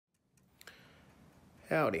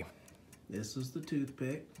Howdy, this is the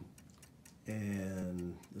Toothpick,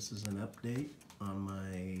 and this is an update on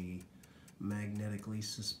my magnetically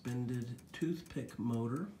suspended toothpick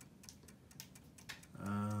motor.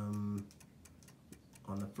 On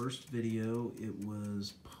the first video, it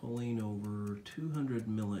was pulling over 200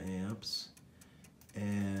 milliamps,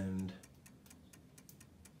 and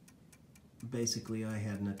basically I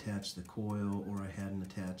hadn't attached the coil or I hadn't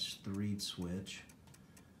attached the reed switch.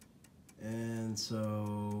 And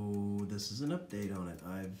so this is an update on it.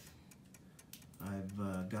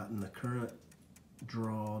 I've gotten the current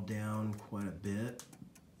draw down quite a bit.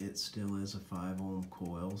 It still is a 5 ohm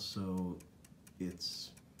coil, so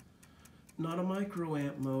it's not a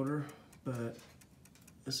microamp motor, but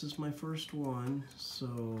this is my first one,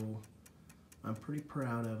 so I'm pretty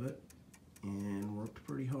proud of it and worked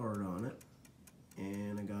pretty hard on it.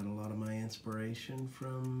 And I got a lot of my inspiration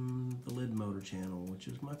from the Lid Motor channel, which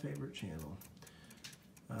is my favorite channel.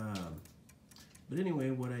 But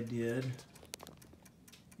anyway, what I did,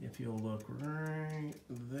 if you'll look right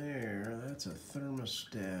there, that's a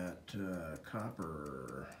thermostat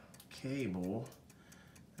copper cable.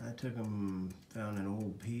 I found an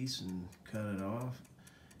old piece and cut it off,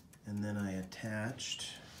 and then I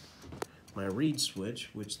attached my reed switch,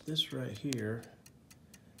 which this right here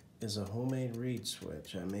is a homemade reed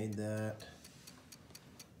switch. I made that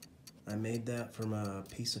from a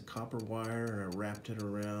piece of copper wire, and I wrapped it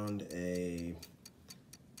around a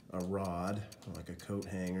rod, like a coat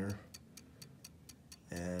hanger,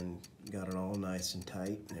 and got it all nice and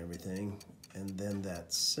tight and everything. And then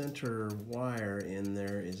that center wire in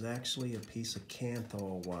there is actually a piece of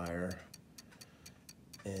Kanthal wire,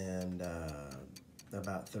 and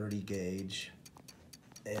about 30 gauge.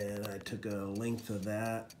 And I took a length of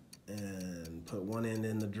that and put one end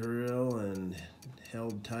in the drill and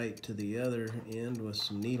held tight to the other end with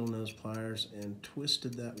some needle nose pliers and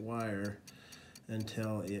twisted that wire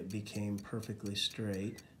until it became perfectly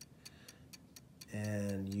straight,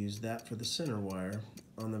 and used that for the center wire.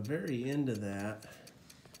 On the very end of that,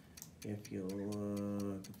 if you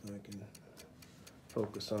look, if I can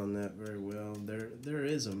focus on that very well, there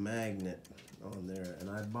is a magnet on there, and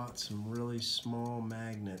I bought some really small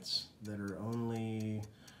magnets that are only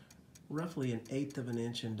roughly 1/8 of an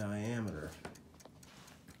inch in diameter,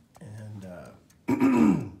 and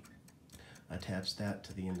I attached that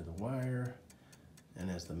to the end of the wire,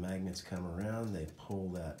 and as the magnets come around, they pull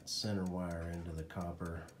that center wire into the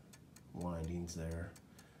copper windings there.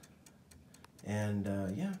 And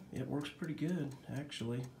yeah, it works pretty good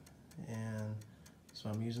actually, and so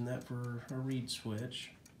I'm using that for a reed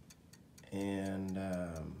switch. And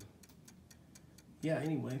yeah,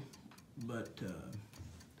 anyway, but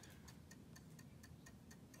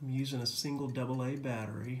I'm using a single AA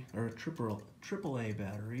battery, or a triple A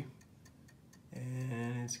battery,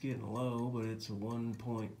 and it's getting low, but it's a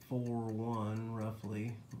 1.41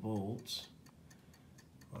 roughly volts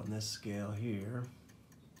on this scale here.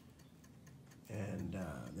 And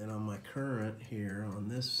then on my current here on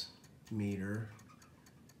this meter,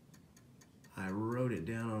 I wrote it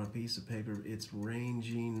down on a piece of paper. It's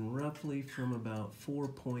ranging roughly from about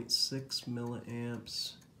 4.6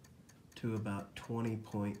 milliamps to about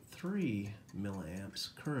 20.3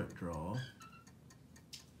 milliamps current draw.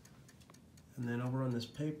 And then over on this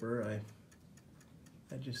paper,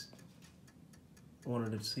 I just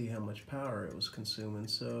wanted to see how much power it was consuming,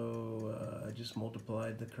 so I just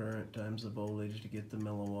multiplied the current times the voltage to get the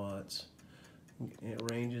milliwatts. It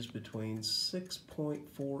ranges between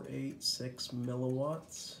 6.486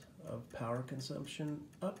 milliwatts of power consumption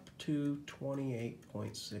up to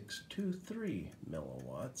 28.623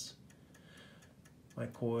 milliwatts. My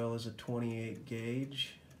coil is a 28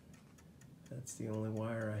 gauge. That's the only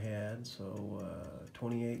wire I had, so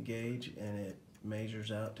 28 gauge, and it measures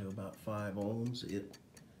out to about 5 ohms.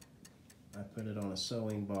 I put it on a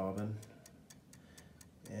sewing bobbin,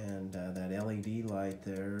 and that LED light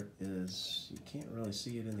there is, you can't really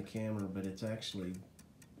see it in the camera, but it's actually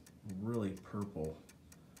really purple,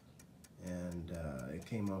 and it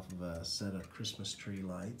came off of a set of Christmas tree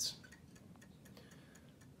lights.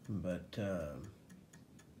 But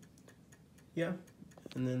yeah,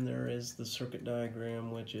 and then there is the circuit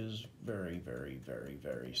diagram, which is very, very, very,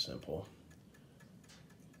 very simple.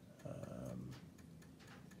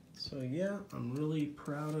 So yeah, I'm really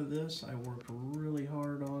proud of this. I worked really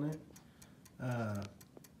hard on it.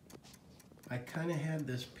 I kind of had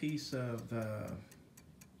this piece of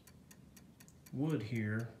wood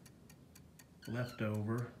here left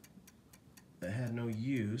over that had no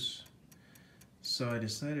use, so I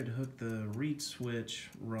decided to hook the reed switch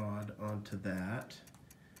rod onto that,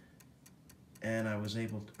 and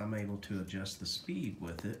I'm able to adjust the speed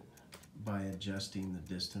with it by adjusting the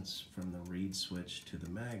distance from the reed switch to the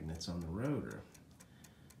magnets on the rotor.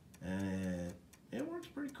 And it works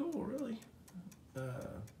pretty cool, really.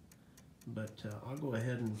 But I'll go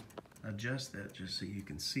ahead and adjust that just so you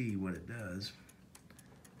can see what it does.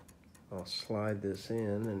 I'll slide this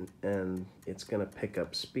in, and it's going to pick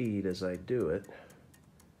up speed as I do it.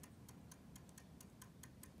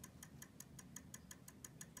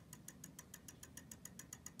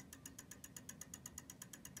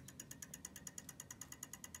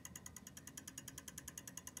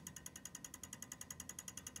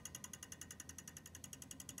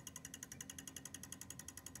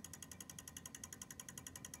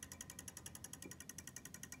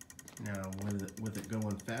 Now, with it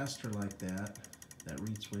going faster like that, that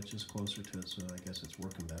reed switch is closer to it, so I guess it's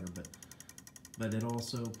working better, but it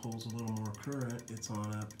also pulls a little more current. It's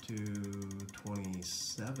on up to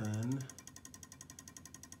 27,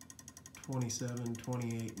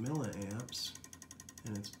 28 milliamps,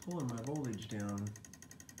 and it's pulling my voltage down.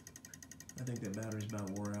 I think that battery's about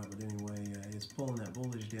wore out, but anyway, it's pulling that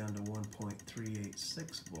voltage down to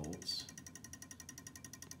 1.386 volts.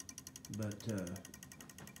 But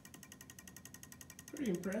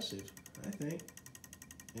pretty impressive, I think.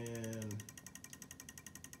 And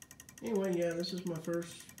anyway, yeah, this is my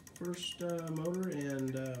first motor,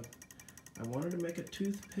 and I wanted to make a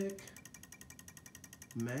Toothpick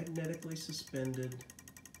magnetically suspended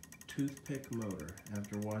Toothpick motor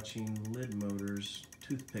after watching Lid Motors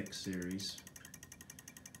Toothpick series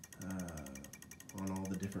on all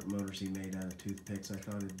the different motors he made out of toothpicks. I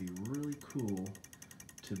thought it'd be really cool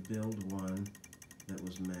to build one that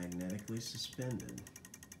was magnetically suspended,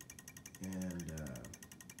 and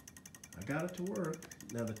I got it to work.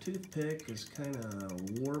 Now the toothpick is kind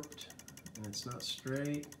of warped and it's not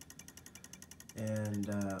straight, and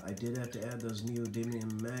I did have to add those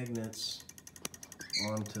neodymium magnets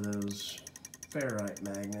onto those ferrite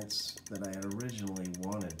magnets that I had originally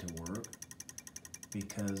wanted to work,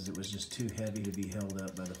 because it was just too heavy to be held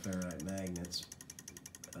up by the ferrite magnets.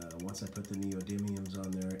 Once I put the neodymiums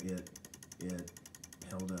on there, it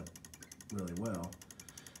held up really well.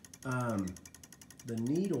 The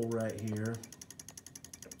needle right here,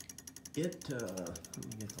 let me get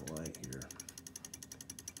the light here.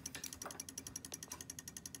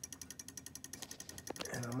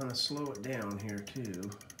 And I'm gonna slow it down here too.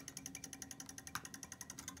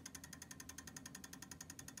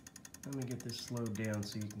 Let me get this slowed down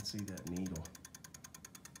so you can see that needle.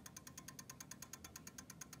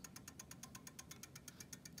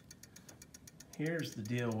 Here's the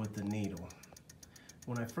deal with the needle.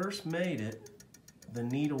 When I first made it, the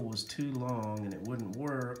needle was too long and it wouldn't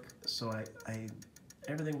work, so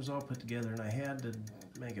everything was all put together and I had to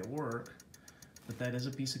make it work, but that is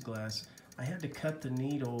a piece of glass. I had to cut the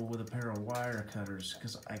needle with a pair of wire cutters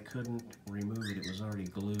because I couldn't remove it. It was already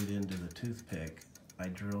glued into the toothpick. I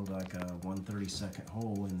drilled like a 1/32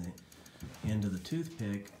 hole in the end of the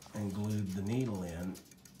toothpick and glued the needle in,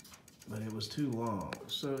 but it was too long.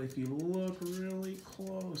 So if you look really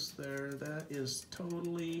close there, that is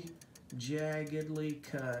totally jaggedly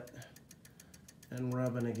cut and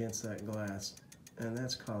rubbing against that glass, and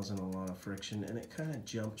that's causing a lot of friction, and it kind of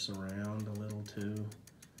jumps around a little too.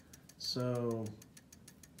 So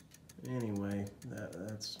anyway,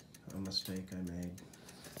 that's a mistake I made.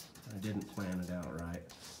 I didn't plan it out right,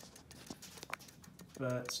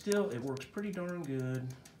 but still it works pretty darn good.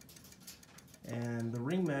 And the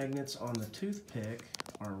ring magnets on the toothpick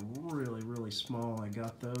are really, really small. I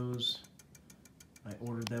got those, I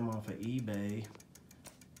ordered them off of eBay,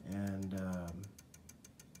 and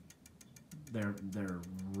they're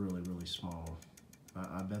really, really small.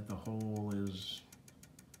 I bet the hole is,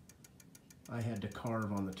 I had to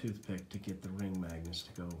carve on the toothpick to get the ring magnets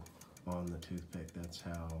to go on the toothpick. That's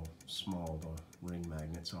how small the ring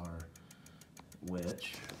magnets are,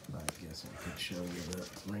 which I guess I could show you the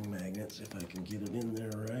ring magnets if I can get it in there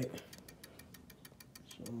right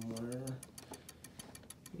somewhere.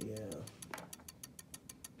 Yeah,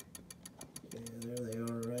 there they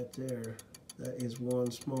are right there. That is one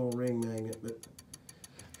small ring magnet, but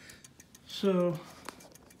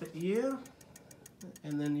yeah,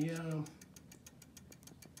 and then yeah,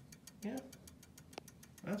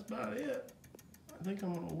 that's about it. I think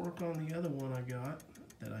I'm gonna work on the other one I got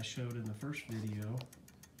that I showed in the first video.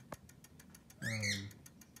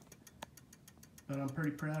 But I'm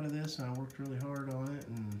pretty proud of this, and I worked really hard on it,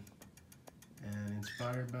 and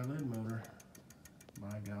inspired by Lid Motor,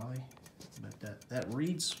 by golly. But that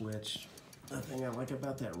reed switch, the thing I like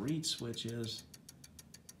about that reed switch is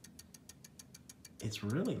it's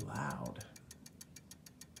really loud.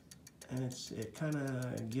 and it kind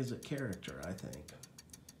of gives it character, I think.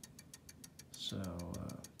 So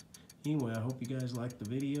anyway, I hope you guys liked the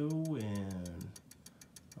video, and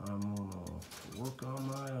I'm gonna work on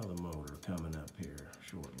my other motor coming up here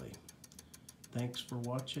shortly. Thanks for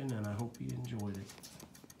watching, and I hope you enjoyed it.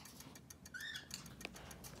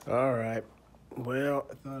 All right, well,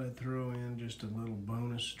 I thought I'd throw in just a little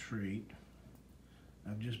bonus treat.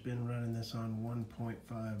 I've just been running this on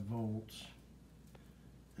 1.5 volts,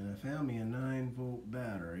 and I found me a 9-volt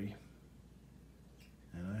battery,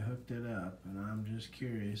 and I hooked it up, and I'm just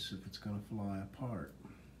curious if it's going to fly apart.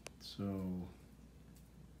 So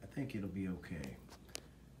I think it'll be okay.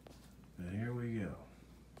 But here we go.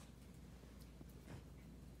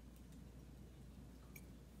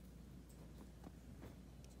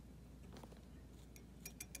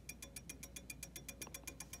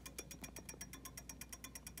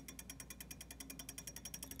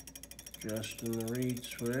 Adjusting the reed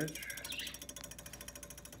switch.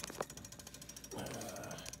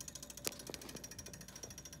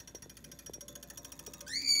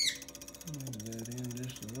 Move that in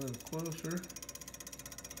just a little closer.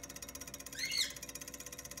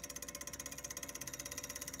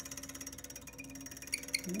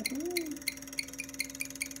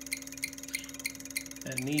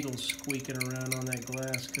 That needle's squeaking around on that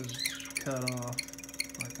glass because it's cut off,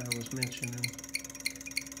 like I was mentioning.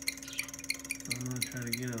 I'm going to try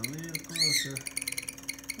to get a little closer.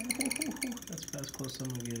 That's about as close as I'm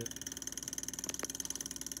going to get it.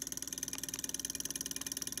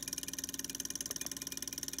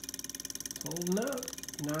 It's holding up,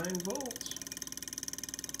 9 volts.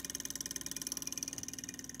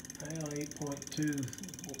 Now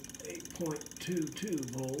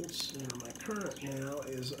 8.22 volts, and my current now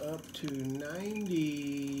is up to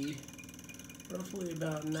 90, roughly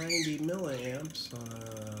about 90 milliamps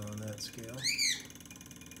on that scale.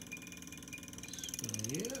 So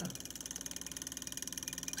yeah.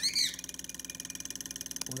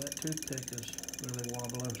 Well, that toothpick is really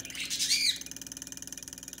wobbling.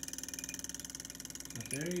 But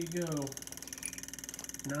there you go.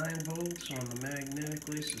 9 volts on the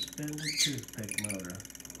magnetically suspended toothpick motor.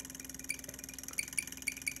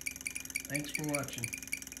 Thanks for watching.